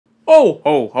Ho,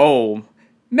 ho, ho!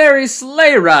 Merry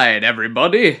Sleigh Ride,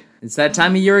 everybody! It's that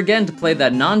time of year again to play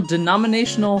that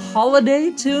non-denominational holiday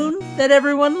tune that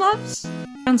everyone loves.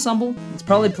 Ensemble, it's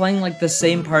probably playing like the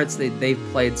same parts they've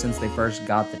played since they first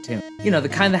got the tune. You know, the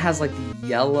kind that has like the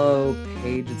yellow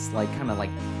page, it's like kind of like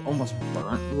almost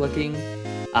burnt looking.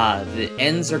 The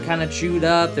ends are kind of chewed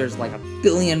up, there's like a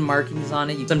billion markings on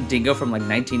it. Some dingo from like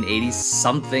 1980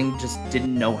 something just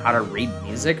didn't know how to read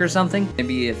music or something.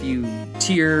 Maybe a few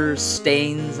tear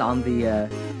stains on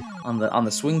the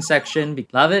swing section.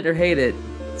 Love it or hate it,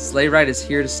 Sleigh Ride is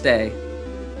here to stay.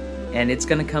 And it's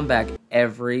gonna come back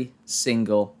every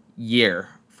single year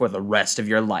for the rest of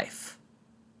your life.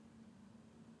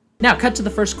 Now, cut to the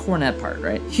first cornet part,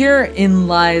 right? Herein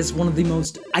lies one of the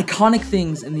most iconic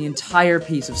things in the entire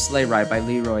piece of Sleigh Ride by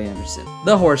Leroy Anderson.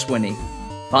 The horse whinny.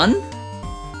 Fun?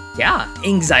 Yeah.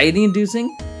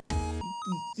 Anxiety-inducing?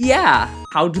 Yeah.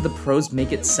 How do the pros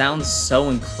make it sound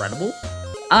so incredible?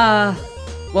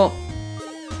 Well,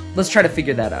 let's try to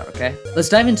figure that out, okay? Let's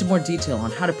dive into more detail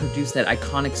on how to produce that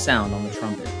iconic sound on the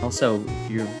trumpet. Also, if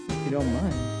you don't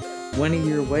mind, whinny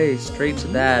your way straight to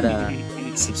that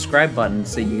subscribe button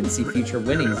so you can see future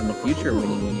winnings in the future.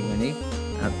 Whinny.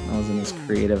 That wasn't as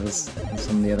creative as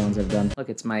some of the other ones I've done. Look,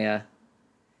 it's my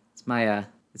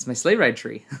Sleigh Ride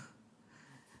tree.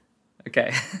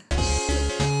 Okay.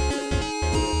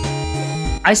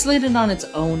 Isolated on its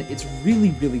own, it's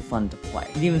really, really fun to play.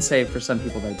 You can even say for some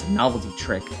people that it's a novelty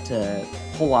trick to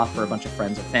pull off for a bunch of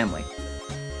friends or family.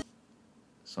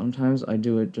 Sometimes I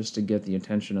do it just to get the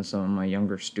attention of some of my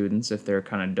younger students if they're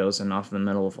kind of dozing off in the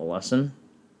middle of a lesson.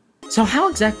 So how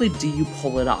exactly do you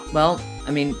pull it off? Well,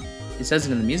 I mean, it says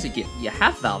it in the music, you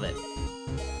half valve it.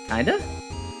 Kinda?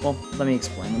 Well, let me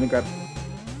explain. Let me grab...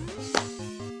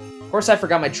 Of course I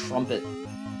forgot my trumpet.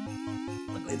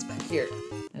 Luckily it's back here.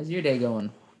 How's your day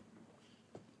going?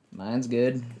 Mine's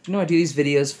good. You know, I do these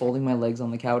videos folding my legs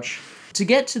on the couch. To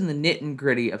get to the nit and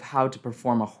gritty of how to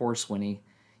perform a horse whinny,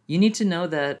 you need to know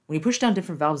that when you push down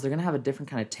different valves, they're gonna have a different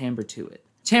kind of timbre to it.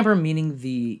 Timbre meaning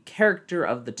the character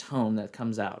of the tone that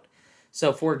comes out.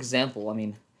 So for example, I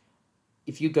mean,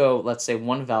 if you go, let's say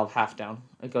one valve half down,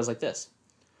 it goes like this.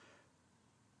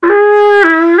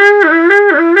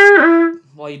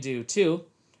 While you do two,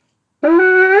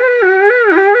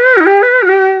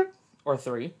 or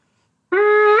three,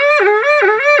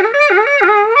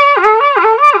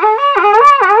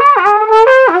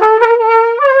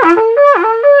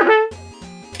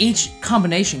 each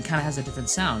combination kind of has a different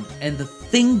sound, and the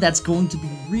thing that's going to be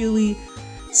really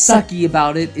sucky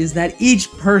about it is that each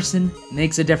person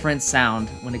makes a different sound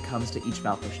when it comes to each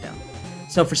valve push down.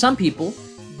 So for some people,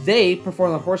 they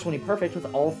perform the horse whinny perfect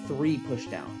with all three push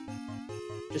down,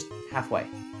 just halfway.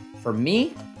 For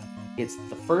me, it's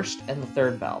the first and the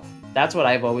third valve. That's what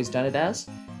I've always done it as,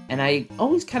 and I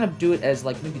always kind of do it as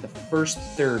like maybe the first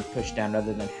third push down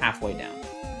rather than halfway down.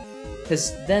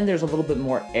 Because then there's a little bit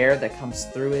more air that comes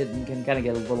through it and you can kind of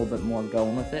get a little bit more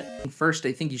going with it. First,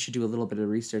 I think you should do a little bit of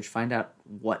research, find out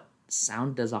what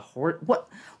sound does a horse... What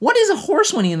is a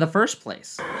horse whinny in the first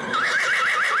place?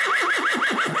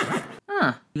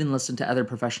 Huh. Even listen to other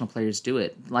professional players do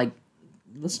it. Like,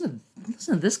 listen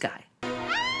to this guy.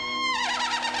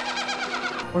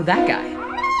 Or that guy.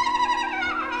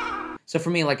 So for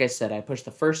me, like I said, I push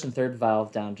the first and third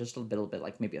valve down just a little bit,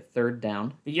 like maybe a third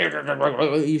down.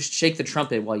 You shake the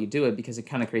trumpet while you do it because it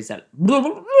kind of creates that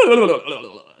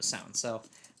sound. So,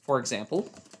 for example...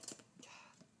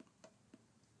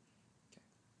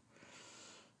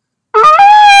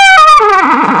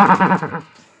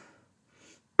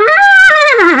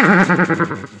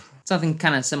 Something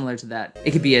kind of similar to that.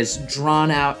 It could be as drawn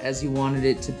out as you wanted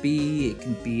it to be. It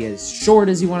can be as short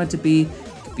as you want it to be.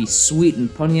 It could be sweet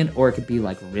and poignant, or it could be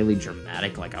like really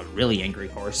dramatic, like a really angry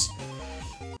horse.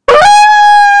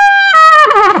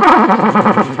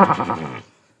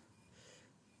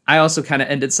 I also kind of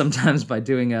end it sometimes by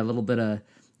doing a little bit of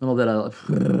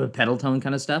pedal tone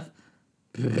kind of stuff.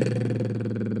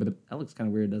 That looks kind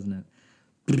of weird, doesn't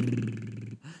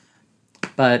it?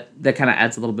 But that kind of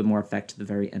adds a little bit more effect to the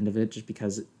very end of it, just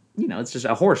because, you know, it's just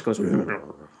a horse goes,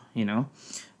 you know.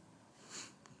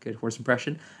 Good horse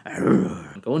impression.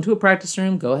 Go into a practice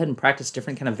room, go ahead and practice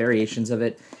different kind of variations of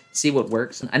it, see what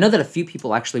works. I know that a few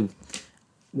people actually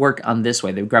work on this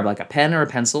way. They grab like a pen or a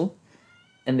pencil,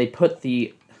 and they put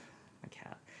then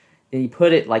you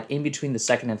put it like in between the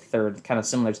second and third, kind of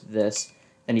similar to this.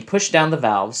 Then you push down the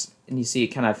valves, and you see it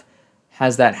kind of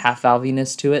has that half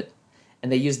valviness to it.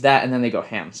 And they use that, and then they go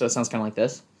ham. So it sounds kind of like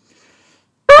this.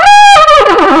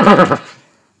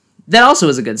 That also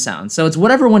is a good sound. So it's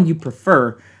whatever one you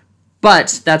prefer,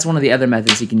 But that's one of the other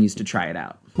methods you can use to try it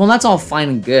out. Well, that's all fine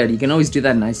and good. You can always do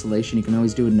that in isolation. You can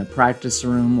always do it in a practice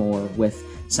room or with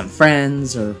some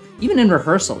friends or even in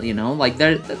rehearsal, you know? Like,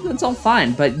 that's all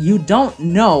fine. But you don't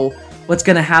know what's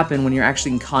going to happen when you're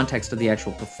actually in context of the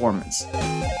actual performance.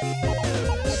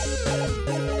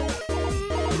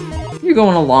 You're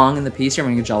going along in the piece, you're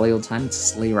having a jolly old time. It's a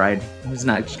sleigh ride. Who's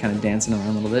not just kind of dancing around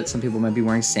a little bit? Some people might be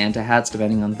wearing Santa hats,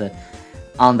 depending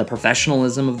on the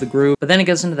professionalism of the group. But then it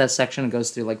goes into that section, it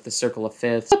goes through like the circle of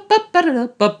fifths. Kind of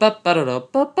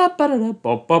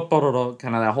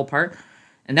that whole part.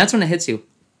 And that's when it hits you.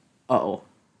 Uh-oh.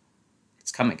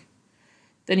 It's coming.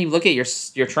 Then you look at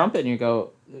your trumpet and you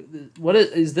go, what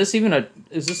is this even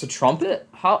is this a trumpet?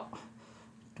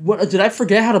 What, did I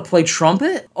forget how to play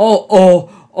trumpet? Oh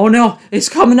no, it's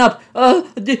coming up. Oh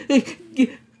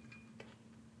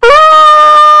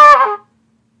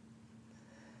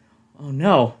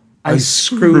no, I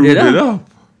screwed it up.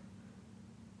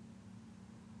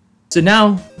 So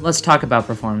now, let's talk about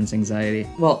performance anxiety.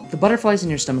 Well, the butterflies in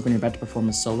your stomach when you're about to perform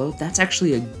a solo, that's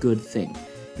actually a good thing.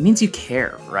 It means you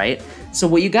care, right? So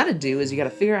what you gotta do is you gotta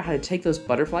figure out how to take those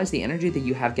butterflies, the energy that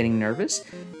you have getting nervous,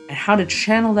 and how to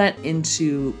channel that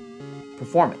into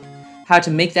performing. How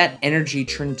to make that energy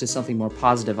turn into something more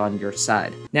positive on your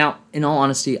side. Now, in all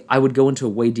honesty, I would go into a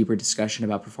way deeper discussion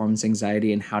about performance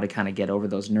anxiety and how to kind of get over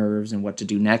those nerves and what to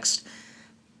do next.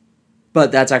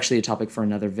 But that's actually a topic for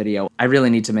another video. I really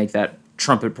need to make that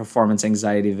trumpet performance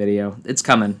anxiety video. It's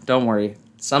coming, don't worry.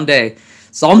 Someday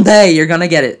you're gonna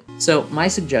get it. So my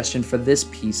suggestion for this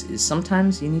piece is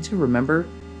sometimes you need to remember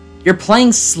you're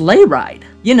playing Sleigh Ride.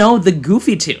 You know, the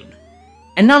goofy tune.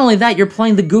 And not only that, you're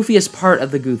playing the goofiest part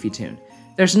of the goofy tune.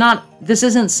 This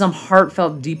isn't some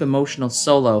heartfelt, deep emotional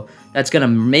solo that's gonna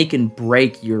make and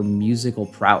break your musical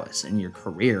prowess in your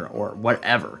career or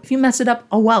whatever. If you mess it up,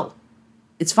 oh well.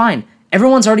 It's fine.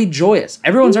 Everyone's already joyous.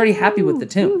 Everyone's already happy with the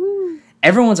tune.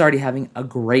 Everyone's already having a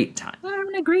great time. We're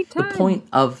having a great time. The point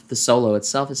of the solo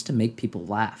itself is to make people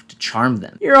laugh, to charm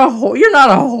them. You're not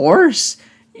a horse.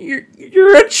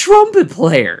 You're a trumpet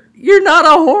player. You're not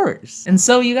a horse. And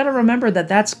so you gotta remember that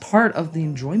that's part of the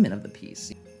enjoyment of the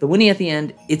piece. The whinny at the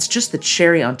end, it's just the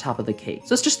cherry on top of the cake.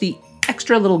 So it's just the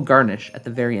extra little garnish at the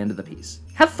very end of the piece.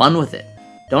 Have fun with it.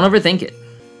 Don't overthink it.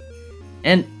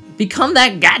 And become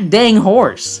that goddamn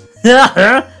horse.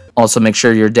 Also, make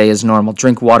sure your day is normal.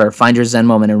 Drink water, find your zen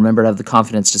moment, and remember to have the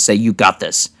confidence to say, you got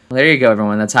this. Well, there you go,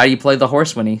 everyone. That's how you play the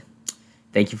horse whinny.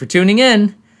 Thank you for tuning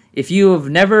in. If you have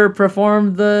never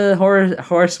performed the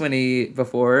horse whinny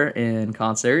before in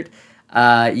concert,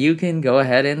 you can go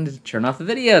ahead and turn off the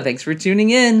video. Thanks for tuning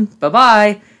in.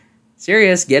 Bye-bye.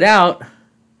 Serious, get out.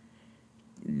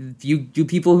 You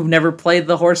people who've never played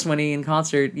the horse whinny in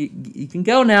concert, you can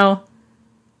go now.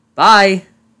 Bye.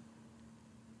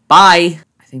 Bye.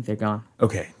 I think they're gone.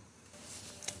 Okay.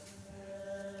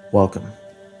 Welcome.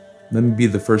 Let me be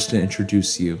the first to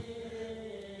introduce you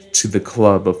to the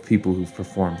club of people who've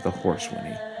performed the horse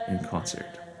whinny in concert.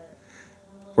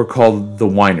 We're called the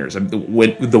Whiners, the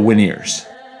Whinniers.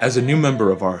 As a new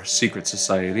member of our secret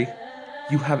society,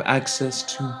 you have access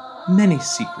to many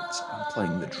secrets on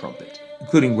playing the trumpet,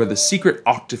 including where the secret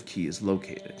octave key is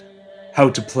located, how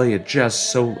to play a jazz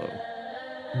solo,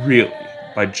 really,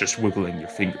 by just wiggling your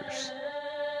fingers.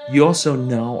 You also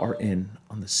now are in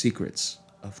on the secrets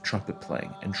of trumpet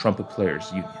playing and Trumpet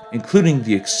Players Union, including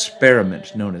the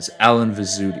experiment known as Alan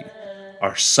Vizzuti,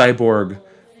 our cyborg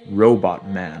robot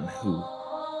man who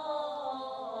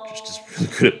just is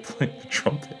really good at playing the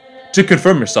trumpet. To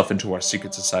confirm yourself into our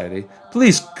secret society,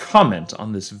 please comment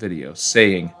on this video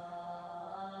saying,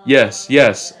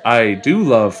 yes, I do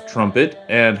love trumpet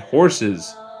and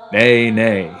horses, nay,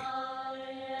 nay.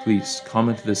 Please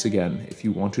comment this again if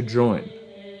you want to join.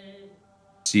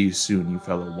 See you soon, you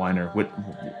fellow whiner,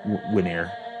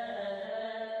 Whinnier.